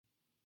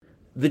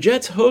The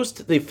Jets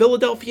host the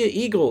Philadelphia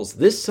Eagles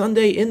this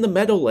Sunday in the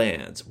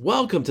Meadowlands.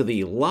 Welcome to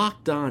the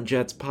Locked On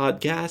Jets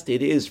podcast.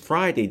 It is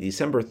Friday,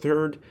 December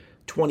 3rd,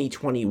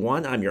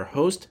 2021. I'm your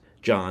host,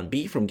 John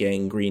B. from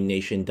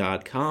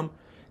GangGreenNation.com.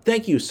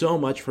 Thank you so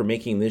much for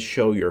making this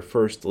show your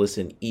first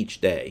listen each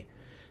day.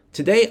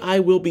 Today I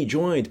will be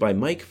joined by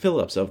Mike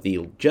Phillips of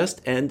the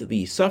Just End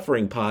the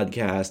Suffering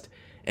podcast,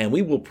 and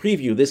we will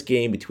preview this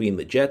game between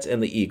the Jets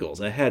and the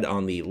Eagles ahead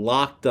on the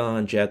Locked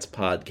On Jets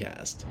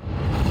podcast.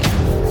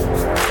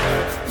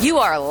 You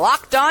are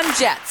Locked On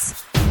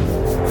Jets,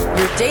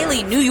 your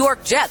daily New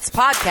York Jets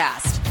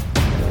podcast.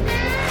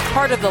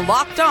 Part of the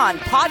Locked On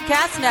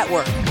Podcast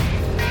Network,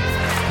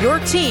 your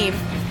team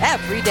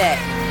every day.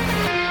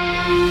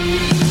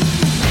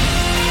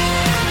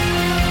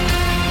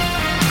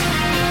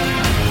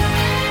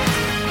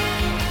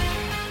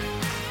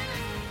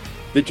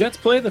 The Jets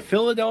play the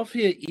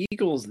Philadelphia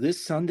Eagles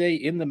this Sunday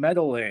in the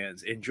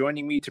Meadowlands, and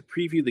joining me to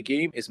preview the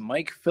game is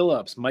Mike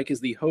Phillips. Mike is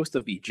the host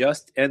of the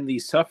Just End the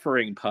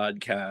Suffering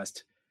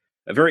podcast,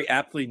 a very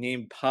aptly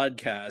named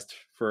podcast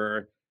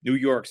for New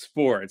York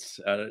sports.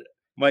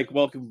 Mike,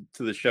 welcome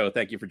to the show.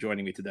 Thank you for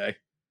joining me today.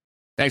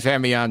 Thanks for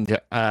having me on,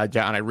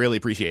 John. I really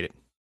appreciate it.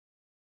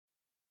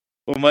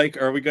 Well,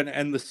 Mike, are we going to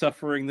end the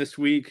suffering this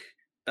week?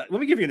 Let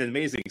me give you an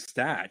amazing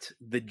stat.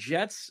 The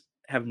Jets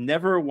have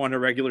never won a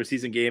regular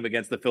season game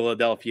against the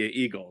Philadelphia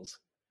Eagles.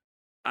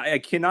 I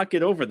cannot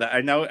get over that.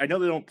 I know they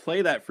don't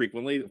play that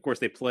frequently. Of course,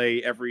 they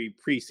play every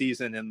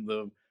preseason in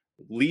the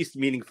least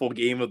meaningful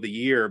game of the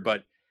year,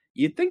 but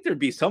you'd think there'd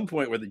be some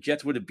point where the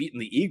Jets would have beaten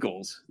the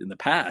Eagles in the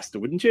past,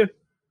 wouldn't you?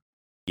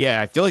 Yeah,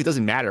 I feel like it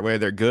doesn't matter whether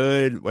they're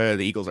good, whether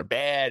the Eagles are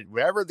bad.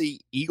 Wherever the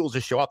Eagles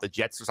just show up, the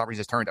Jets for some reason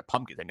just turn into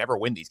pumpkins. They never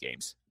win these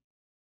games.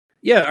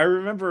 Yeah, I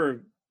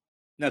remember.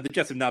 Now, the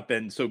Jets have not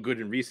been so good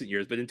in recent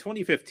years, but in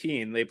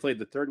 2015, they played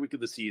the third week of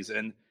the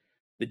season.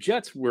 The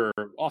Jets were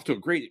off to a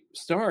great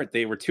start.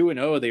 They were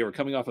 2-0. They were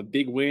coming off a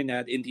big win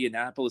at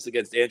Indianapolis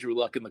against Andrew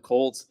Luck and the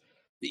Colts.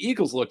 The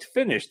Eagles looked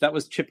finished. That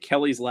was Chip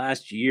Kelly's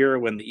last year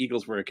when the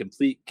Eagles were a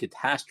complete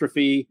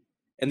catastrophe.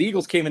 And the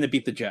Eagles came in and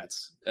beat the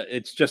Jets.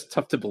 It's just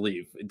tough to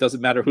believe. It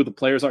doesn't matter who the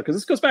players are because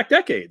this goes back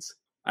decades.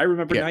 I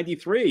remember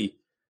 93.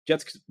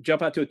 Jets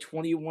jump out to a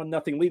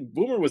 21-0 lead.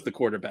 Boomer was the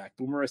quarterback.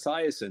 Boomer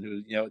Esiason,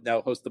 who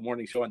now hosts the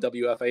morning show on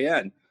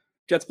WFAN.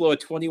 Jets blow a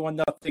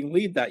 21-0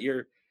 lead that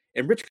year,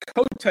 and Rich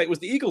Kotite was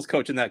the Eagles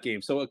coach in that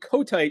game. So a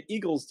Kotite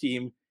Eagles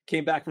team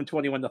came back from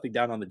 21-0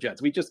 down on the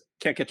Jets. We just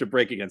can't catch a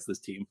break against this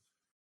team.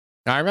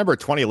 Now, I remember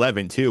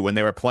 2011, too, when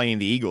they were playing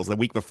the Eagles the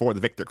week before the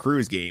Victor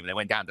Cruz game. They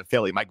went down to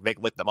Philly. Mike Vick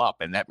lit them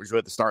up, and that was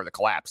really the start of the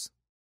collapse.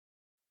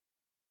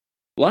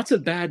 Lots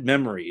of bad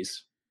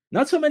memories.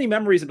 Not so many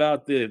memories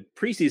about the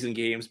preseason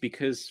games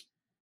because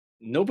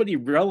nobody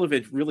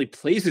relevant really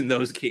plays in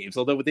those games.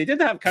 Although they did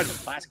have kind of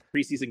a classic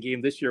preseason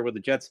game this year where the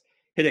Jets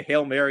hit a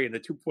Hail Mary and a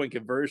 2-point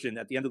conversion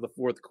at the end of the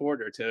fourth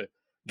quarter to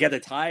get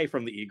a tie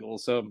from the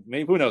Eagles. So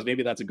maybe, who knows?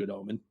 Maybe that's a good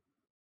omen.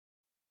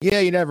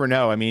 Yeah, you never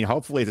know. I mean,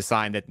 hopefully it's a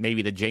sign that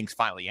maybe the jinx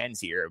finally ends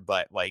here.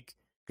 But,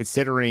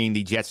 considering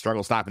the Jets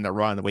struggle stopping the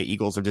run, the way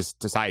Eagles have just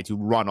decided to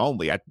run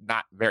only, I'm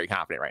not very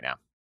confident right now.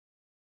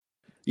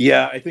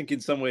 Yeah, I think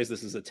in some ways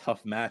this is a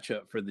tough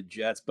matchup for the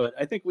Jets, but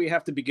I think we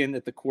have to begin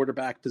at the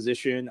quarterback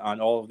position on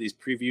all of these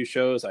preview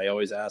shows. I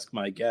always ask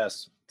my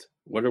guests,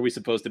 what are we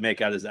supposed to make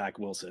out of Zach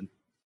Wilson?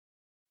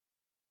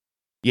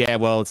 Yeah,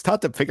 well, it's tough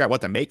to figure out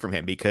what to make from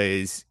him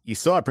because you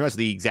saw pretty much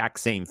the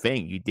exact same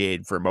thing you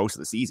did for most of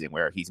the season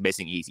where he's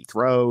missing easy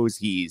throws.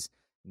 He's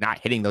not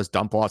hitting those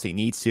dump offs he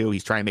needs to.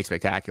 He's trying to make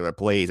spectacular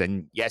plays.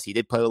 And yes, he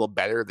did play a little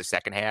better the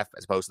second half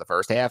as opposed to the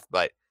first half.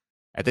 But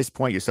at this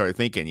point, you're sort of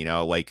thinking,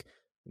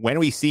 when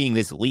are we seeing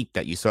this leap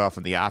that you saw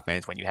from the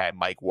offense when you had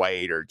Mike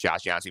White or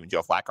Josh Johnson, even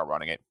Joe Flacco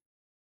running it?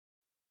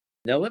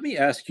 Now, let me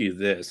ask you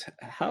this.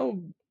 How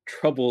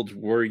troubled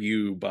were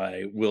you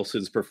by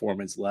Wilson's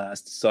performance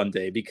last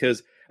Sunday?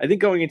 Because I think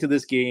going into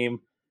this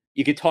game,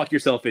 you could talk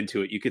yourself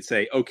into it. You could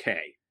say,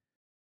 okay,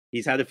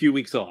 he's had a few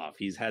weeks off.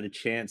 He's had a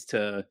chance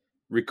to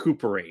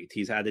recuperate.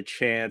 He's had a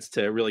chance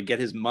to really get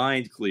his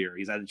mind clear.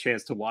 He's had a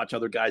chance to watch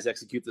other guys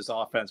execute this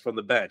offense from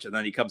the bench. And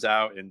then he comes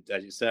out and,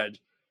 as you said,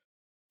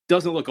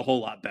 doesn't look a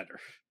whole lot better.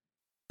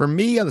 For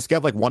me, on the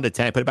scale of 1 to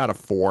 10, I put about a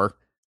 4.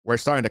 We're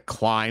starting to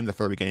climb the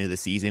third beginning of the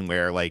season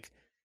where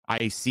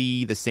I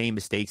see the same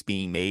mistakes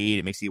being made.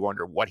 It makes you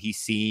wonder what he's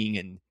seeing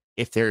and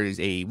if there's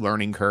a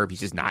learning curve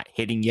he's just not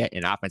hitting yet.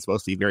 And offense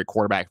supposed to be very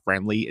quarterback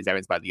friendly, as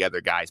evidenced by the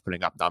other guys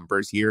putting up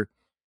numbers here.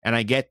 And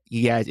I get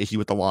he has issues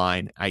with the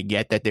line. I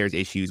get that there's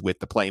issues with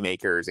the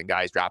playmakers and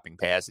guys dropping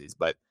passes.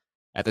 But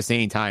at the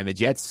same time, the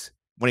Jets,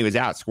 when he was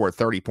out, scored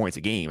 30 points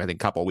a game, I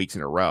think a couple of weeks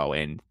in a row.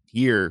 And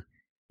here,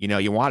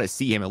 you want to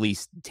see him at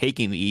least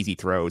taking the easy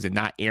throws and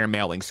not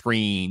airmailing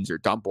screens or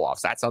dump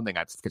offs. That's something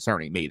that's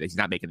concerning me, that he's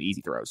not making the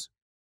easy throws.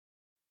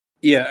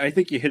 Yeah, I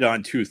think you hit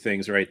on two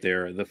things right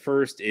there. The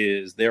first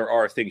is there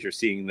are things you're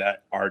seeing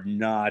that are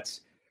not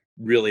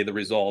really the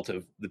result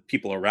of the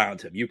people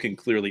around him. You can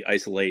clearly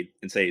isolate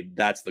and say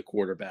that's the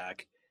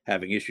quarterback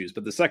having issues.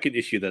 But the second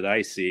issue that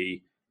I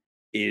see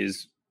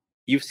is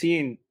you've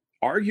seen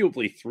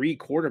arguably 3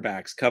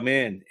 quarterbacks come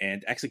in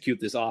and execute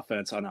this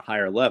offense on a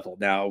higher level.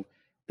 Now,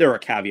 there are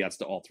caveats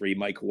to all three.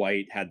 Mike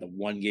White had the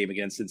one game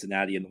against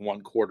Cincinnati and the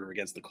one quarter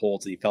against the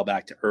Colts, and he fell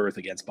back to earth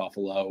against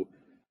Buffalo.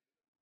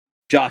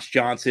 Josh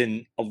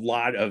Johnson, a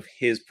lot of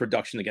his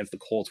production against the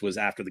Colts was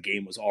after the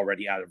game was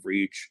already out of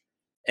reach.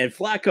 And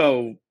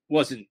Flacco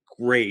wasn't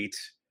great.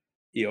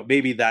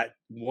 Maybe that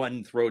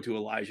one throw to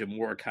Elijah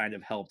Moore kind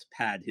of helped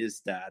pad his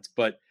stats.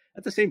 But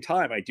at the same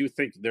time, I do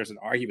think there's an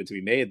argument to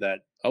be made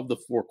that of the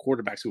 4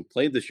 quarterbacks who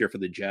played this year for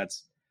the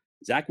Jets,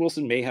 Zach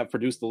Wilson may have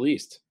produced the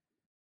least.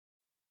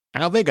 I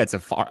don't think that's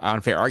an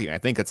unfair argument. I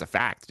think that's a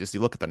fact. Just you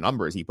look at the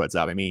numbers he puts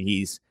up. I mean,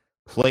 he's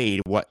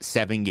played,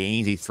 7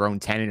 games? He's thrown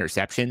 10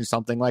 interceptions,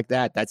 something like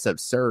that. That's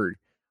absurd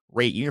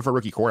rate, even for a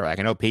rookie quarterback.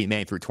 I know Peyton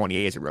Manning threw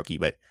 28 as a rookie,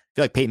 but I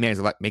feel like Peyton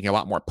Manning is making a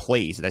lot more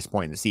plays at this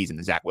point in the season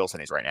than Zach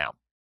Wilson is right now.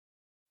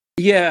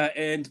 Yeah,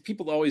 and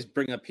people always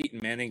bring up Peyton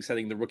Manning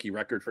setting the rookie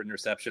record for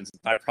interceptions.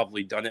 I've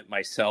probably done it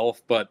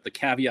myself, but the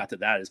caveat to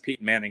that is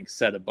Peyton Manning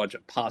set a bunch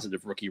of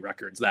positive rookie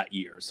records that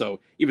year.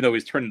 So even though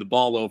he's turning the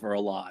ball over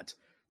a lot,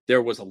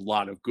 there was a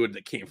lot of good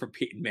that came from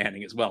Peyton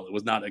Manning as well. It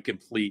was not a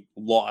complete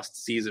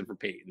lost season for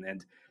Peyton.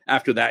 And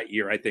after that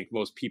year, I think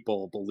most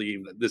people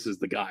believe that this is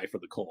the guy for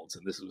the Colts,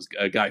 and this was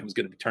a guy who's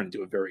going to turn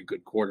into a very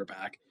good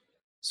quarterback.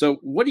 So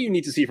what do you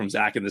need to see from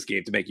Zach in this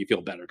game to make you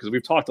feel better? Because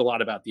we've talked a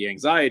lot about the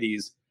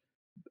anxieties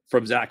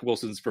from Zach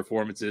Wilson's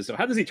performances. So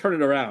how does he turn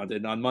it around?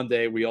 And on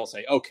Monday, we all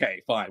say,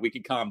 okay, fine, we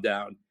can calm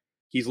down.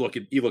 He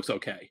looks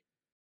okay.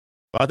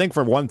 Well, I think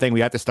for one thing,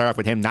 we have to start off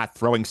with him not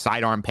throwing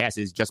sidearm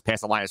passes just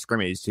past the line of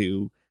scrimmage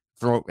to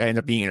end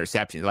up being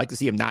interceptions. I'd like to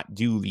see him not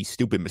do these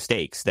stupid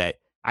mistakes. That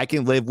I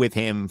can live with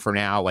him for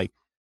now, like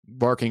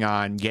working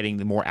on getting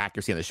the more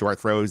accuracy on the short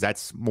throws.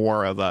 That's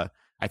more of a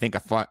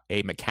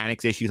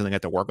mechanics issue, something I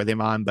have to work with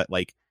him on. But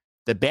like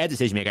the bad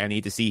decision making, I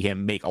need to see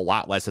him make a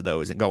lot less of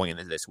those and going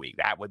into this week.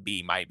 That would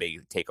be my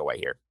big takeaway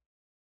here.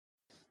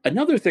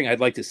 Another thing I'd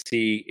like to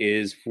see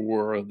is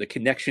for the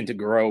connection to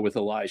grow with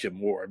Elijah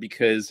Moore,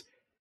 because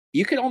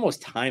you could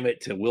almost time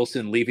it to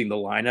Wilson leaving the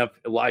lineup.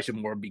 Elijah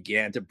Moore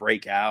began to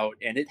break out,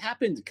 and it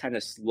happened kind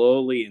of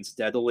slowly and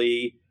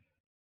steadily.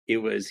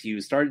 He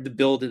started to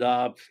build it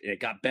up, and it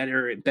got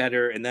better and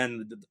better. And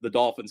then the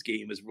Dolphins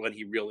game is when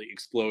he really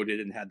exploded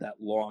and had that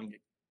long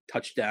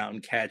touchdown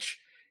catch.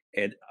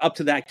 And up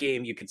to that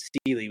game, you could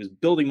see that he was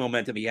building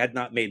momentum. He had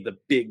not made the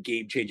big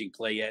game-changing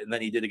play yet, and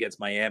then he did against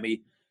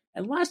Miami.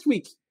 And last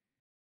week,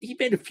 he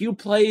made a few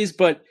plays,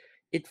 but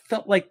it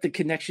felt like the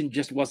connection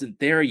just wasn't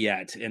there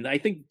yet. And I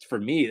think for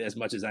me, as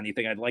much as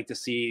anything, I'd like to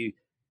see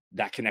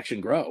that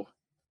connection grow.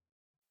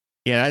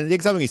 Yeah, I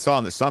think something we saw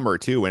in the summer,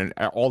 too, when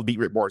all the beat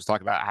reports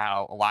talk about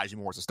how Elijah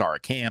Moore was a star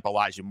at camp.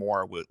 Elijah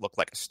Moore would look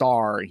like a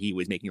star, and he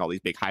was making all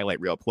these big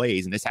highlight reel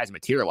plays. And this hasn't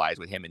materialized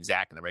with him and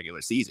Zach in the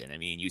regular season. I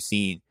mean, you've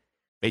seen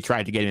they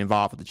tried to get him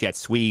involved with the jet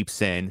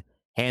sweeps and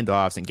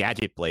handoffs and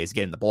gadget plays,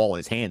 getting the ball in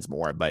his hands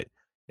more. But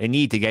they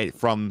need to get it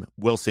from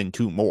Wilson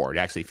to Moore to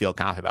actually feel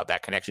confident about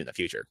that connection in the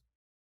future.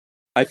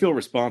 I feel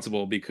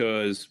responsible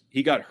because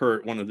he got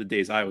hurt one of the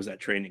days I was at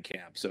training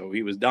camp. So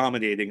he was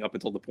dominating up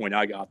until the point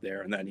I got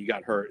there, and then he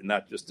got hurt, and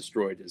that just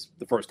destroyed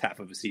the first half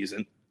of his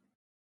season.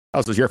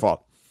 Oh, so it's your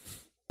fault.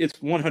 It's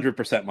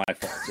 100% my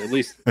fault. At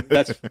least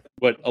that's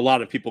what a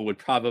lot of people would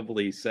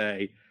probably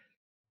say.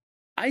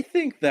 I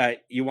think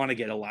that you want to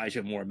get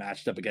Elijah Moore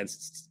matched up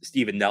against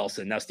Steven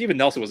Nelson. Now, Steven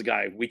Nelson was a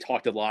guy we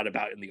talked a lot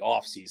about in the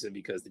offseason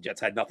because the Jets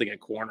had nothing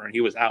at corner, and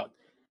he was out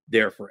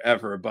there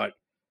forever. But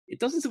it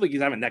doesn't seem like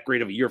he's having that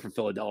great of a year for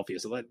Philadelphia.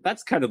 So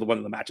that's kind of one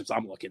of the matchups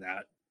I'm looking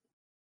at.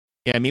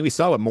 Yeah, I mean, we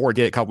saw what Moore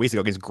did a couple weeks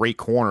ago against great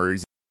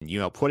corners.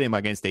 Put him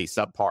against a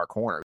subpar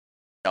corner.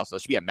 So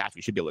it should be a match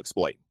we should be able to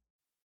exploit.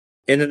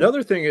 And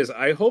another thing is,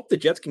 I hope the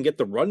Jets can get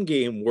the run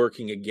game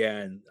working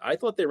again. I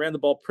thought they ran the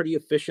ball pretty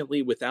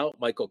efficiently without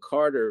Michael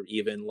Carter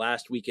even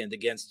last weekend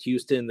against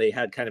Houston. They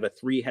had kind of a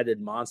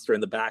 3-headed monster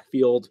in the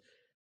backfield.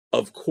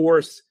 Of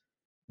course,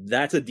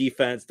 that's a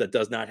defense that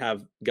does not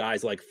have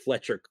guys like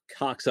Fletcher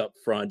Cox up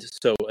front.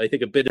 So I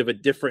think a bit of a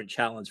different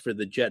challenge for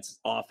the Jets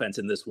offense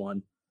in this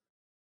one.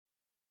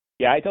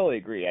 Yeah, I totally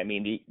agree. I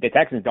mean, the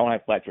Texans don't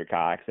have Fletcher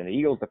Cox, and the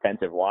Eagles'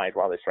 defensive line is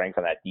one of the strengths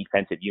on that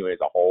defensive unit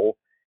as a whole.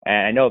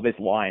 And I know this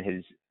line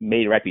has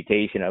made a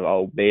reputation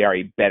of, they are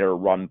a better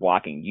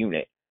run-blocking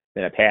unit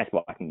than a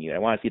pass-blocking unit. I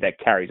want to see that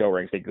carries over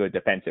against a good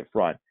defensive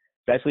front,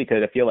 especially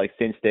because I feel like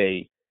since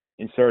they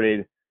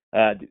inserted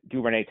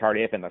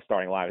Duvernay-Tardif in the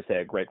starting line instead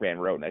of Greg Van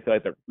Roten, I feel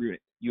like the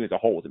unit as a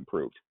whole has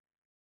improved.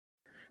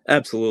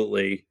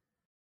 Absolutely.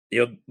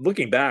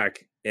 Looking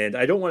back, and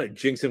I don't want to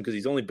jinx him because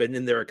he's only been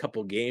in there a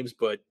couple games,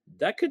 but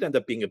that could end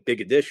up being a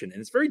big addition.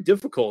 And it's very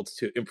difficult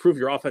to improve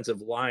your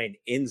offensive line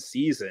in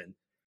season.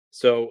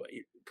 So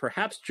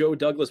perhaps Joe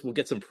Douglas will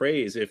get some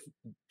praise if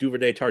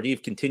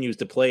Duvernay-Tardif continues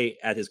to play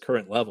at his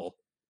current level.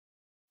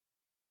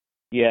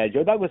 Yeah,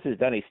 Joe Douglas has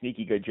done a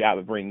sneaky good job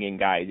of bringing in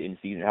guys in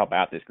season to help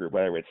out this group,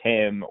 whether it's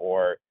him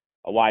or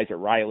Elijah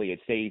Riley at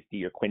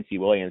safety or Quincy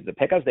Williams. The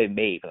pickups they've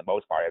made, for the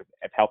most part,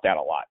 have helped out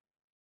a lot.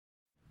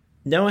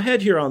 Now,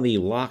 ahead here on the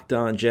Locked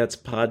On Jets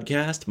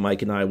podcast,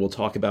 Mike and I will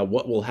talk about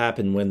what will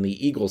happen when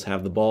the Eagles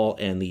have the ball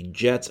and the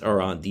Jets are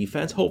on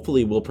defense.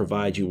 Hopefully, we'll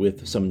provide you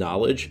with some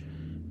knowledge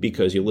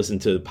because you listen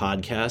to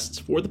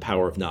podcasts for the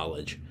power of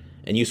knowledge.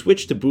 And you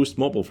switch to Boost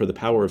Mobile for the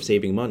power of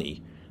saving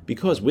money.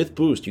 Because with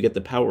Boost, you get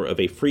the power of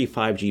a free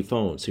 5G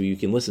phone so you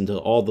can listen to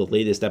all the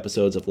latest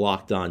episodes of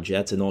Locked On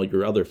Jets and all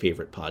your other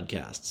favorite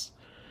podcasts.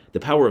 The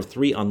power of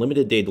 3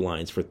 unlimited data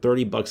lines for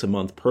 $30 a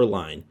month per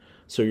line,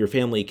 so your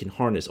family can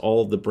harness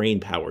all of the brain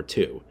power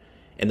too.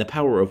 And the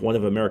power of one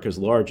of America's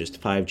largest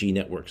 5G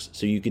networks,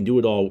 so you can do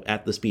it all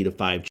at the speed of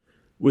 5G.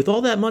 With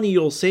all that money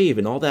you'll save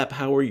and all that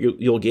power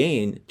you'll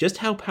gain, just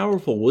how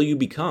powerful will you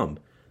become?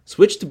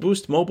 Switch to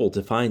Boost Mobile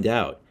to find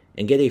out,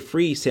 and get a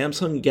free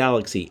Samsung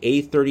Galaxy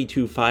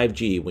A32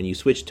 5G when you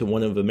switch to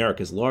one of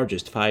America's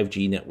largest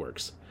 5G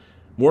networks.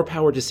 More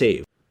power to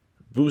save.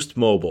 Boost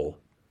Mobile.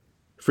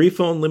 Free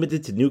phone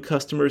limited to new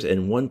customers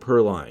and 1 per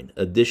line.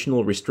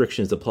 Additional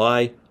restrictions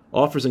apply.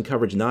 Offers and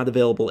coverage not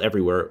available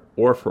everywhere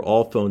or for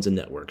all phones and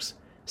networks.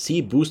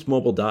 See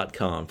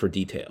boostmobile.com for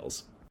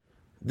details.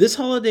 This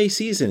holiday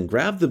season,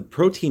 grab the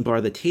protein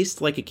bar that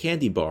tastes like a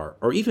candy bar,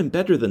 or even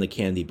better than a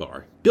candy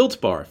bar. Built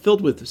Bar,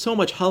 filled with so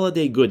much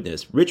holiday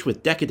goodness, rich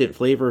with decadent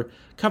flavor,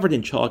 covered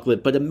in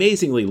chocolate, but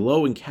amazingly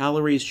low in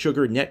calories,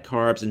 sugar, net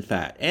carbs, and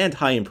fat, and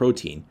high in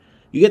protein.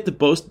 You get the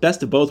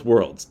best of both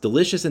worlds,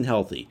 delicious and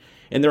healthy.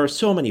 And there are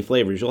so many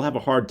flavors, you'll have a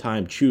hard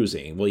time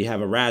choosing. Well, you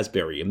have a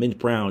raspberry, a mint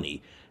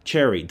brownie,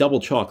 cherry, double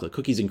chocolate,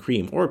 cookies and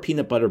cream, or a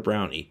peanut butter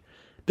brownie.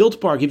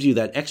 Built Bar gives you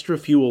that extra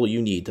fuel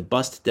you need to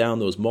bust down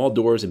those mall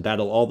doors and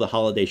battle all the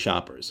holiday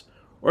shoppers.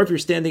 Or if you're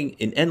standing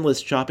in endless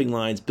shopping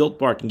lines, Built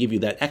Bar can give you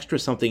that extra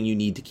something you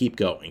need to keep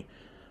going.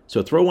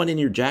 So throw one in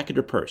your jacket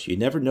or purse. You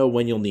never know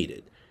when you'll need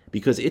it.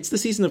 Because it's the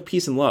season of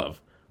peace and love.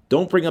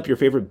 Don't bring up your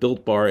favorite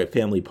Built Bar at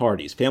family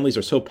parties. Families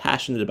are so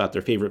passionate about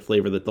their favorite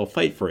flavor that they'll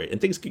fight for it,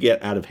 and things could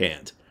get out of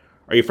hand.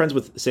 Are you friends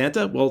with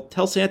Santa? Well,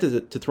 tell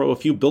Santa to throw a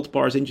few Built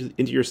Bars into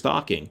your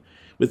stocking.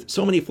 With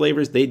so many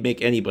flavors, they'd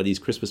make anybody's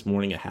Christmas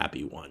morning a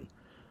happy one.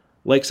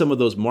 Like some of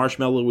those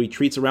marshmallowy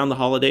treats around the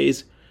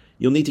holidays,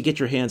 you'll need to get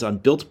your hands on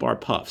Built Bar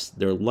Puffs.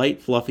 They're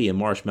light, fluffy, and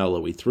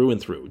marshmallowy through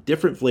and through.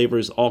 Different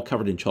flavors, all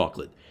covered in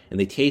chocolate. And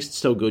they taste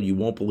so good you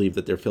won't believe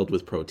that they're filled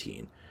with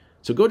protein.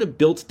 So go to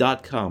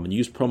Built.com and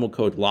use promo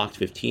code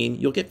LOCKED15.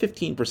 You'll get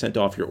 15%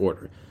 off your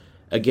order.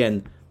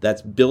 Again,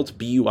 that's Built,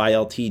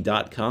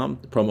 BUILT.com,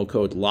 promo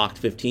code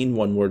LOCKED15,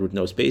 one word with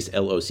no space,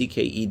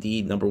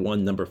 LOCKED, number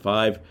 1, number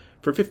 5,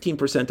 for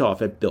 15%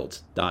 off at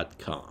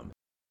Built.com.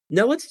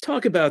 Now let's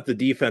talk about the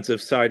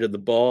defensive side of the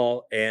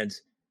ball. And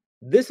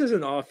this is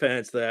an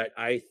offense that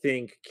I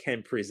think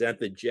can present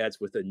the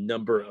Jets with a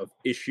number of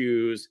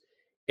issues.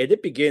 And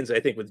it begins, I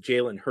think, with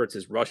Jalen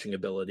Hurts' rushing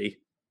ability.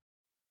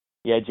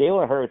 Yeah,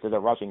 Jalen Hurts as a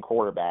rushing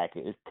quarterback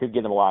could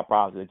give them a lot of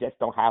problems. The Jets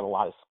don't have a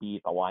lot of speed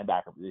at the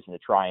linebacker position to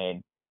try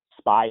and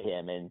spy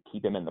him and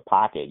keep him in the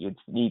pocket. You'd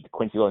need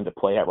Quincy Williams to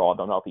play that role. I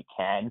don't know if he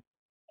can.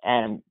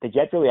 And the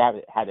Jets really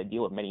haven't had to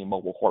deal with many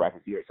mobile quarterbacks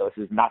this year, so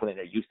this is not something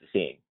they're used to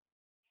seeing.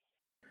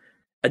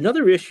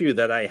 Another issue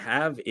that I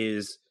have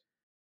is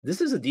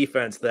this is a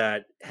defense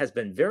that has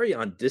been very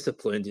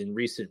undisciplined in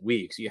recent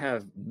weeks. You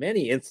have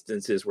many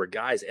instances where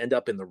guys end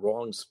up in the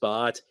wrong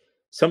spot.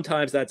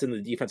 Sometimes that's in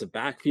the defensive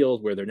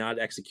backfield where they're not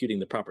executing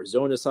the proper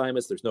zone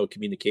assignments. There's no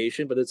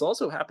communication, but it's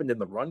also happened in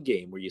the run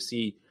game where you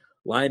see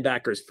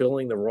linebackers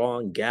filling the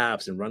wrong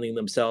gaps and running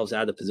themselves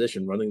out of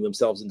position, running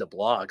themselves into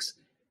blocks.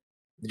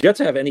 The Jets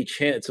have any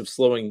chance of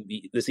slowing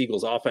this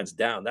Eagles offense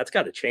down. That's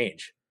got to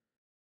change.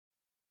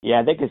 Yeah,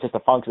 I think it's just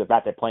a function of the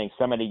fact they're playing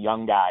so many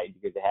young guys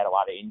because they had a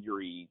lot of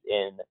injuries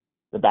in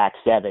the back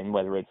seven,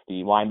 whether it's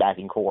the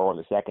linebacking core or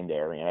the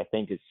secondary. And I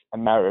think it's a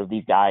matter of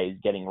these guys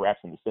getting reps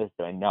in the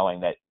system and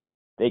knowing that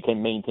they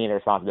can maintain their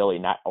responsibility,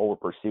 not over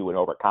pursue and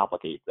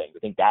overcomplicate things. I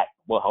think that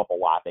will help a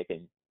lot. They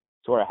can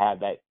sort of have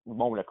that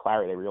moment of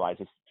clarity. They realize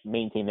just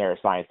maintain their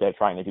assignment instead of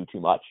trying to do too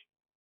much.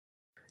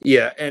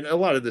 Yeah, and a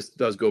lot of this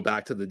does go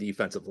back to the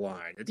defensive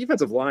line. A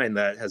defensive line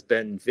that has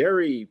been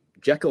very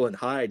Jekyll and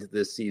Hyde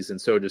this season,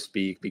 so to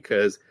speak,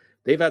 because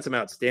they've had some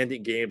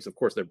outstanding games. Of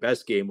course, their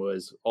best game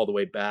was all the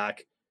way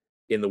back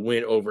in the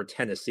win over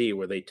Tennessee,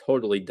 where they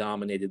totally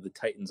dominated the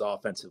Titans'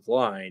 offensive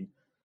line.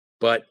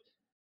 But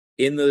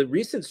in the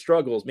recent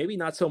struggles, maybe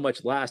not so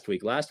much last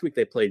week. Last week,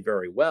 they played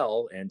very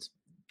well, and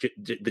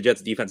the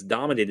Jets' defense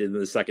dominated in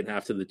the second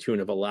half to the tune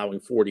of allowing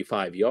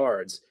 45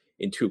 yards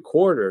in 2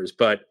 quarters.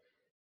 But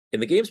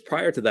in the games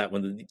prior to that,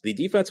 when the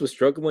defense was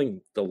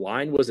struggling, the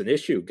line was an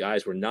issue.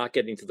 Guys were not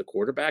getting to the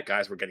quarterback.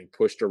 Guys were getting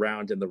pushed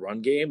around in the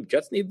run game.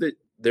 Jets need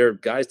their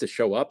guys to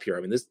show up here.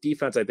 I mean, this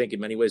defense, I think, in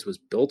many ways was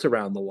built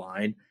around the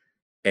line,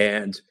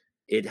 and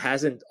it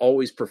hasn't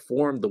always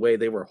performed the way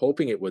they were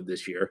hoping it would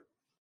this year.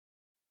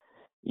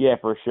 Yeah,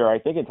 for sure. I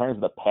think in terms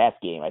of the pass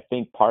game, I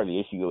think part of the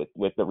issue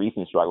with the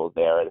recent struggles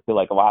there, I feel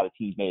like a lot of the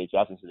teams made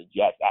adjustments to the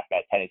Jets after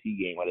that Tennessee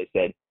game where they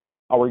said,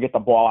 oh, we're going to get the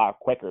ball out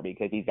quicker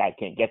because these guys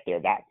can't get there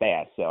that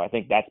fast. So I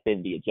think that's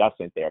been the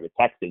adjustment there. The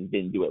Texans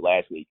didn't do it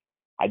last week.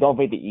 I don't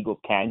think the Eagles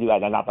can do that.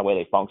 That's not the way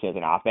they function as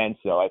an offense.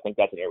 So I think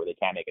that's an area where they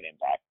can make an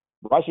impact.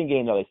 Rushing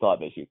game, though, they still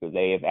have issues because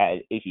they have had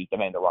issues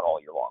demanding the run all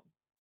year long.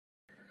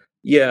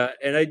 Yeah,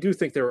 and I do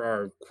think there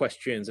are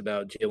questions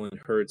about Jalen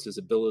Hurts'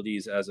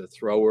 abilities as a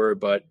thrower,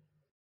 but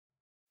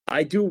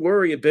I do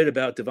worry a bit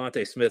about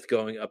Devontae Smith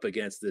going up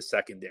against this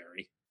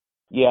secondary.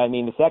 Yeah, I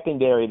mean, the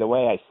secondary, the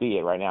way I see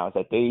it right now is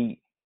that they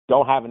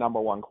don't have a number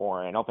one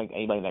corner. I don't think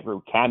anybody in that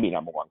group can be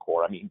number one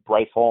corner. I mean,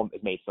 Bryce Hall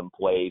has made some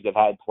plays. They've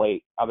had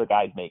other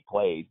guys make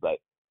plays, but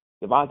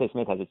Devontae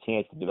Smith has a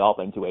chance to develop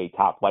into a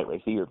top flight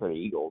receiver for the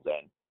Eagles,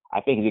 and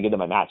I think he's going to give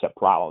them a matchup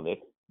problem if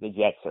the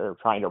Jets are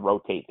trying to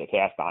rotate the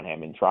cast on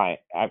him and try.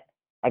 I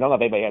don't know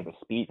if anybody has the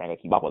speed trying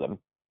to keep up with him.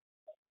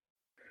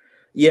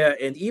 Yeah,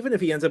 and even if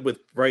he ends up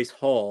with Bryce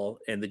Hall,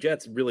 and the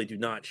Jets really do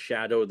not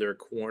shadow their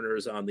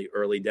corners on the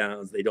early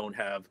downs, they don't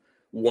have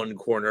one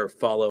corner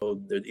follow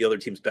the other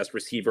team's best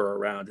receiver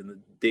around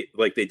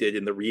like they did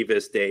in the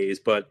Revis days.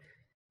 But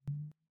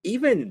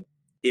even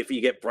if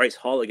you get Bryce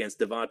Hall against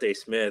Devontae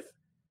Smith,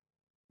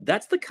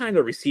 that's the kind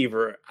of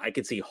receiver I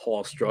could see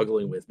Hall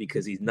struggling with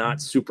because he's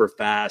not super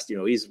fast.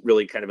 He's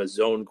really kind of a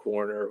zone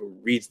corner who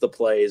reads the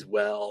plays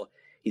well.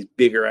 He's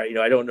bigger.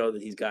 I don't know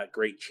that he's got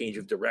great change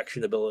of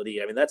direction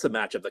ability. I mean, that's a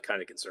matchup that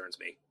kind of concerns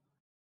me.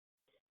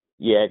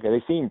 Yeah, because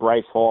they've seen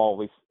Bryce Hall.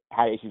 We've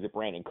had issues with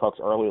Brandon Cooks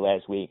early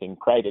last week, and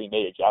Craig, he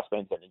made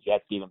adjustments, and the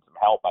Jets gave him some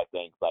help, I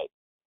think. But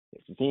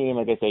if you see him,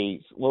 like I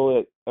say, a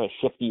little bit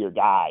shiftier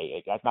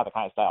guy, that's not the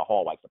kind of style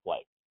Hall likes to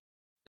play.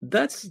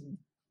 That's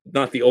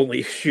not the only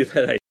issue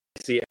that I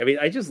see. I mean,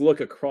 I just look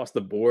across the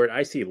board.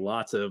 I see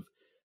lots of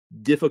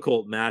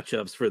difficult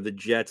matchups for the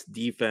Jets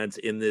defense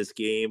in this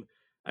game.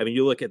 I mean,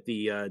 you look at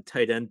the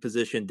tight end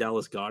position,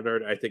 Dallas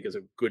Goedert, I think is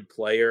a good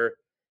player.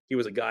 He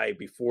was a guy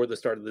before the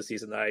start of the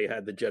season that I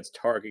had the Jets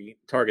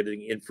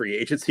targeting in free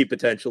agency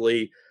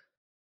potentially.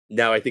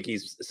 Now I think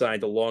he's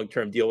signed a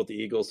long-term deal with the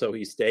Eagles, so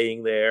he's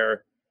staying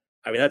there.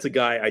 I mean, that's a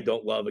guy I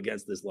don't love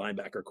against this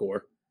linebacker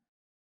core.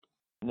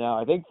 No,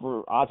 I think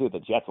honestly with the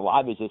Jets, a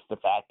lot of it's just the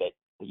fact that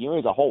the unit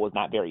as a whole was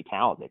not very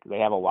talented because they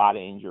have a lot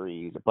of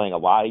injuries. They're playing a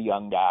lot of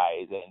young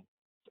guys, and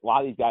a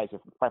lot of these guys are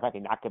quite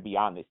frankly not going to be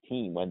on this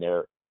team when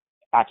they're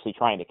actually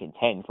trying to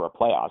contend for a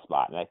playoff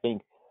spot. And I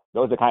think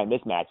those are kind of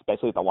mismatched,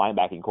 especially with the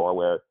linebacking core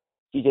where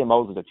C.J.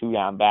 Moses is a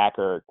two-down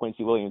backer.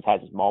 Quincy Williams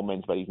has his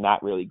moments, but he's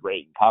not really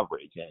great in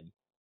coverage. And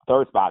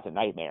third spot's a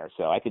nightmare.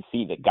 So I could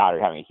see that Goddard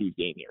having a huge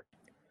game here.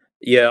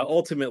 Yeah,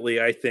 ultimately,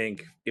 I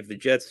think if the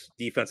Jets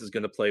defense is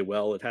going to play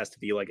well, it has to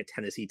be like a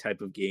Tennessee type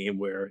of game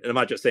where, and I'm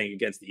not just saying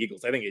against the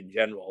Eagles, I think in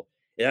general,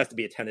 it has to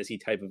be a Tennessee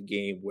type of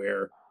game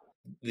where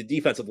the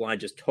defensive line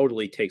just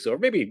totally takes over.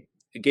 Maybe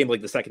a game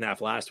like the second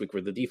half last week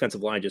where the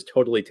defensive line just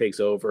totally takes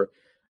over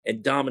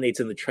and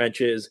dominates in the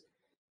trenches.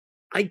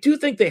 I do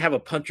think they have a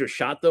puncher's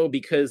shot, though,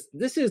 because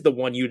this is the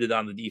one unit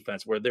on the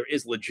defense where there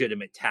is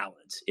legitimate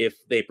talent if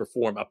they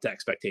perform up to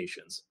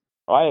expectations.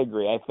 I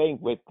agree. I think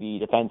with the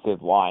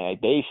defensive line,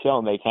 they've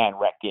shown they can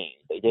wreck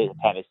games. They did it in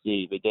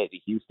Tennessee. They did it in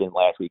Houston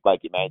last week, like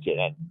you mentioned.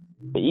 And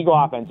the Eagle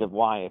offensive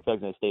line, it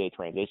feels in a state of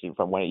transition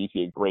from when it used to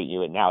be a great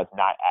unit. Now it's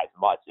not as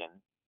much. And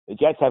the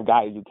Jets have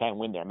guys who can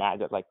win their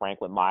matchups like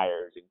Franklin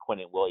Myers and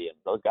Quinnen Williams.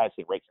 Those guys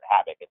can wreak some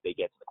havoc if they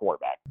get to the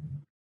quarterback.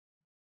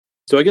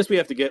 So I guess we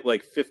have to get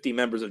like 50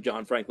 members of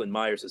John Franklin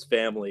Myers'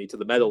 family to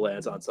the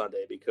Meadowlands on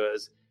Sunday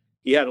because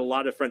he had a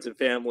lot of friends and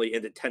family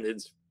in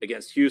attendance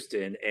against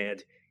Houston,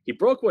 and he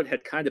broke what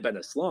had kind of been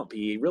a slump.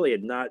 He really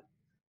had not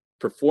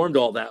performed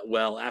all that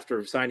well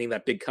after signing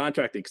that big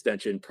contract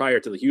extension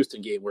prior to the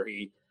Houston game where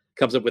he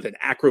comes up with an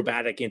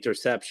acrobatic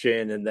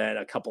interception and then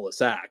a couple of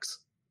sacks.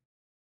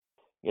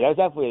 Yeah, that was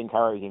definitely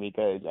encouraging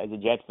because as a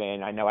Jets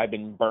fan, I know I've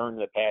been burned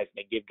in the past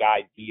and they give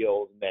guys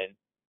deals and then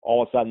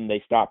all of a sudden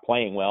they stop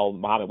playing well.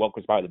 Muhammad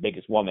Wilker's probably the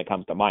biggest one that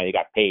comes to mind. He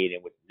got paid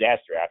and was a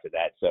disaster after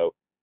that. So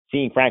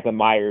seeing Franklin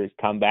Myers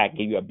come back and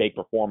give you a big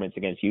performance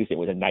against Houston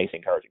was a nice,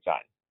 encouraging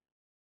sign.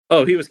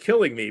 Oh, he was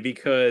killing me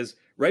because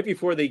right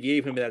before they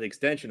gave him that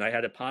extension, I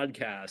had a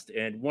podcast,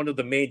 and one of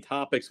the main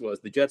topics was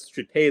the Jets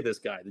should pay this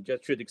guy. The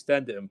Jets should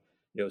extend him.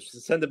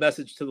 Send a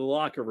message to the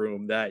locker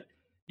room that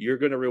you're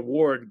going to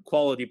reward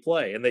quality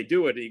play, and they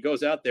do it. And he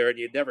goes out there, and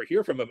you never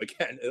hear from him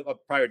again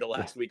prior to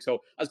last week.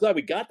 So I was glad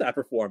we got that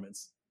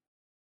performance.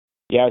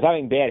 Yeah, I was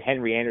having bad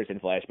Henry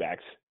Anderson flashbacks.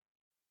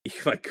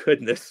 My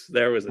goodness,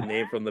 there was a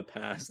name from the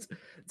past.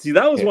 See,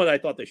 that was one I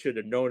thought they should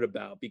have known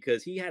about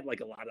because he had like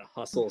a lot of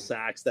hustle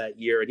sacks that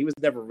year, and he was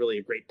never really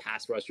a great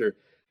pass rusher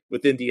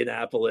with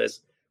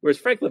Indianapolis. Whereas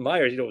Franklin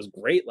Myers, was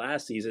great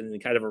last season in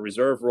kind of a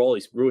reserve role.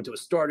 He's grew into a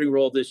starting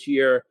role this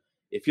year.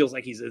 It feels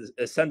like he's an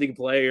ascending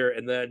player,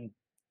 and then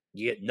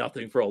you get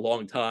nothing for a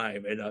long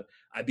time. And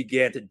I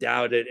began to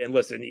doubt it. And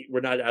listen,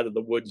 we're not out of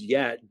the woods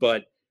yet,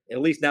 but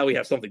at least now we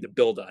have something to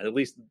build on. At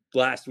least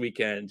last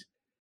weekend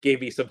gave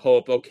me some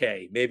hope.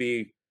 Okay,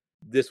 maybe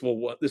this one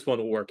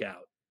will work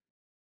out.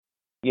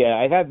 Yeah,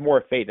 I have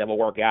more faith that will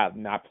work out.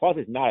 Now, plus,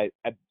 it's not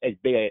as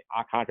big a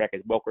contract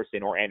as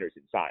Wilkerson or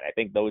Anderson signed. I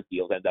think those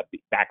deals end up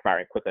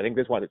backfiring quickly. I think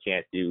this one's a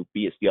chance to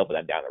be a steal for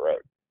them down the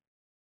road.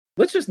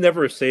 Let's just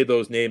never say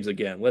those names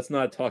again. Let's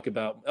not talk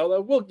about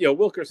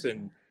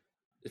Wilkerson.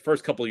 The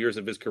first couple of years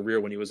of his career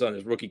when he was on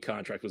his rookie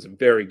contract was a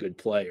very good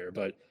player,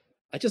 but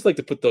I just like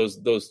to put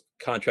those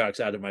contracts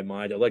out of my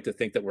mind. I like to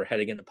think that we're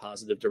heading in a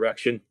positive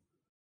direction.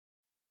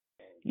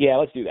 Yeah,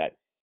 let's do that.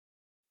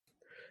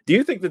 Do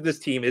you think that this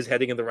team is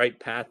heading in the right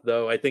path,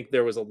 though? I think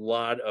there was a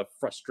lot of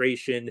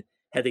frustration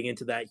heading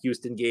into that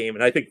Houston game,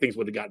 and I think things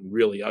would have gotten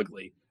really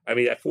ugly. I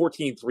mean, at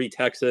 14-3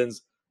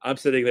 Texans, I'm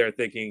sitting there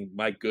thinking,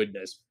 my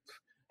goodness,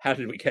 how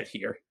did we get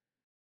here?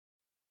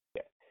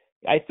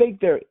 I think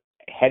they're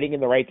heading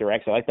in the right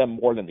direction. I like them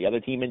more than the other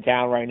team in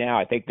town right now.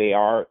 I think they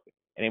are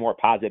in a more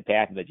positive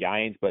path than the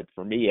Giants, but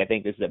for me, I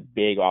think this is a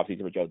big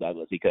offseason for Joe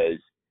Douglas because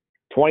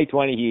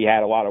 2020, he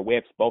had a lot of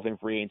whips, both in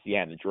free agency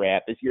and the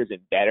draft. This year's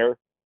been better,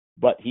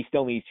 but he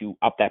still needs to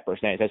up that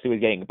percentage, especially with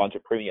getting a bunch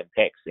of premium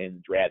picks in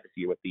the draft this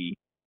year with the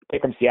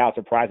pick from Seattle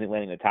surprisingly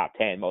landing in the top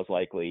 10 most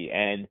likely,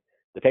 and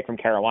the pick from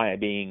Carolina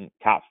being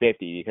top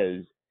 50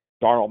 because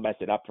Darnold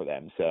messed it up for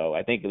them. So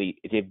I think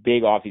it's a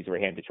big offseason for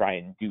him to try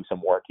and do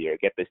some work here,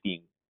 get this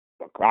team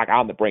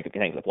on the brink of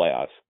getting to the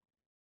playoffs.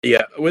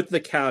 Yeah, with the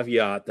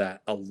caveat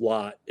that a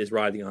lot is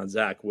riding on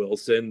Zach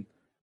Wilson,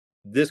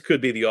 this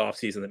could be the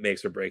offseason that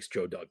makes or breaks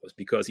Joe Douglas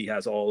because he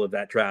has all of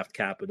that draft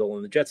capital,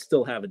 and the Jets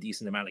still have a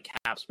decent amount of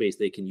cap space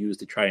they can use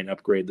to try and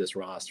upgrade this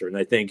roster. And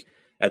I think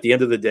at the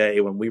end of the day,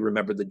 when we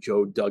remember the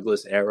Joe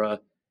Douglas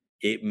era,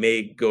 it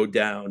may go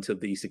down to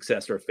the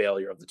success or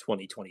failure of the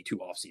 2022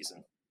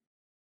 offseason.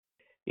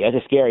 Yeah,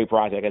 it's a scary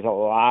project. There's a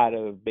lot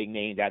of big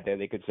names out there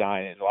they could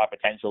sign, and a lot of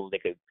potential. They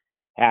could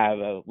have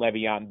a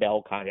Le'Veon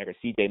Bell contract or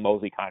C.J.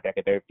 Mosley contract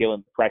if they're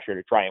feeling pressure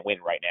to try and win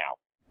right now.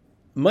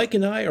 Mike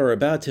and I are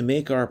about to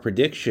make our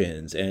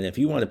predictions, and if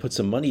you want to put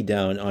some money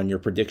down on your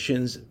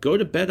predictions, go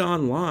to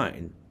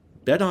BetOnline.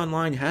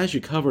 BetOnline has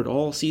you covered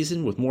all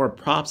season with more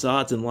props,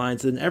 odds, and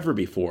lines than ever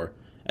before.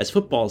 As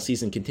football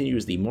season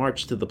continues the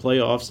march to the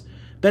playoffs,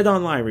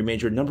 BetOnline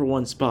remains your number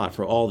one spot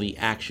for all the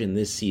action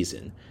this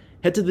season.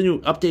 Head to the new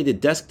updated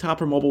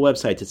desktop or mobile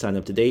website to sign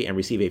up today and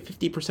receive a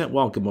 50%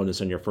 welcome bonus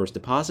on your first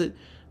deposit.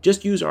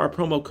 Just use our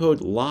promo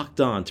code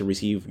LOCKEDON to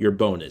receive your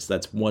bonus.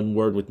 That's one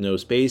word with no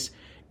space,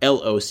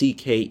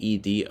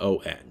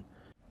 LOCKEDON.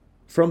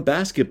 From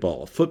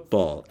basketball,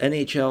 football,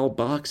 NHL,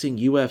 boxing,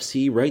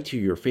 UFC, right to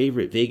your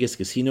favorite Vegas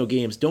casino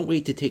games, don't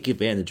wait to take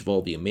advantage of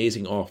all the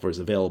amazing offers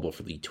available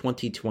for the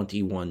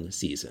 2021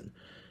 season.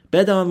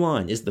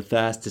 BetOnline is the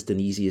fastest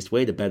and easiest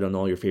way to bet on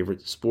all your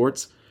favorite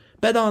sports.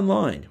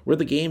 BetOnline, where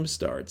the game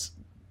starts.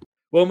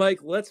 Well,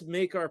 Mike, let's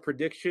make our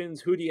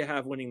predictions. Who do you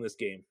have winning this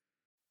game?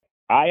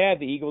 I have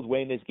the Eagles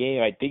winning this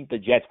game. I think the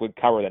Jets would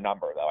cover the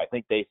number, though. I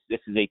think this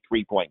is a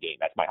 3-point game.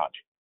 That's my hunch.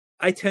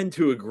 I tend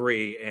to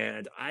agree,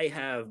 and I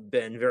have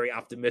been very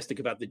optimistic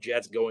about the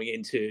Jets going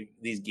into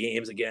these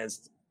games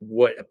against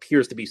what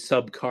appears to be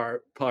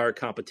subpar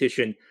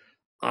competition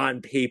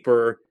on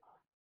paper,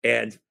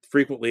 and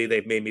frequently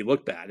they've made me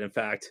look bad. In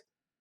fact,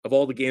 of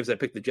all the games I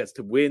picked the Jets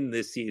to win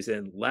this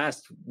season,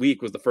 last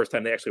week was the first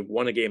time they actually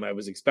won a game I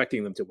was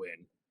expecting them to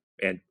win.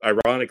 And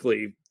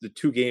ironically, the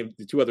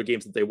two other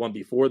games that they won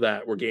before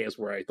that were games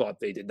where I thought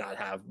they did not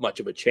have much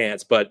of a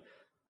chance. But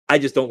I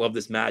just don't love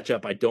this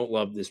matchup. I don't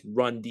love this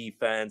run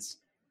defense.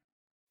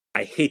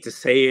 I hate to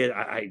say it.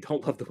 I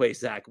don't love the way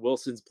Zach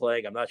Wilson's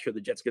playing. I'm not sure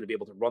the Jets are going to be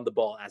able to run the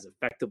ball as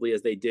effectively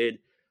as they did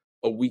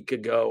a week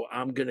ago.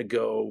 I'm going to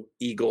go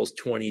Eagles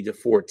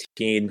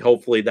 20-14.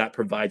 Hopefully that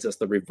provides us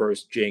the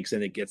reverse jinx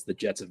and it gets the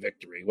Jets a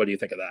victory. What do you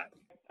think of that?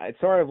 It's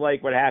sort of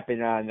like what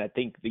happened on, I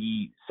think,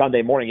 the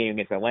Sunday morning game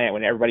against Atlanta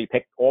when everybody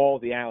picked, all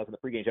the analysts in the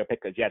pregame show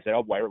picked the Jets. And,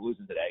 oh boy, we're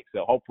losing today.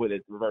 So hopefully the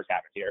reverse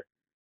happens here.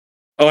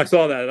 Oh, I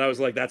saw that and I was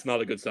like, that's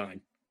not a good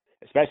sign.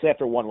 Especially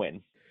after one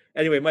win.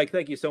 Anyway, Mike,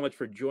 thank you so much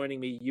for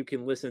joining me. You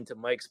can listen to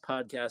Mike's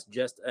podcast,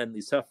 Just End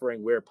the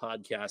Suffering, where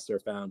podcasts are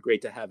found.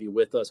 Great to have you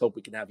with us. Hope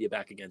we can have you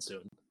back again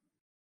soon.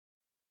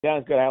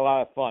 Sounds good. I had a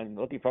lot of fun.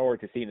 Looking forward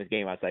to seeing this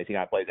game on Sunday, see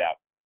how it plays out.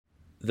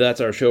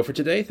 That's our show for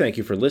today. Thank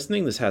you for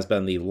listening. This has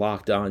been the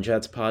Locked On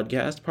Jets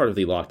podcast, part of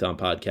the Locked On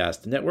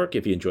Podcast Network.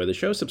 If you enjoy the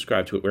show,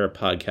 subscribe to it where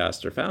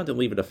podcasts are found and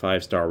leave it a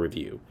 5-star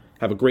review.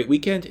 Have a great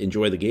weekend,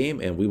 enjoy the game,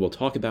 and we will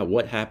talk about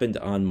what happened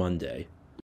on Monday.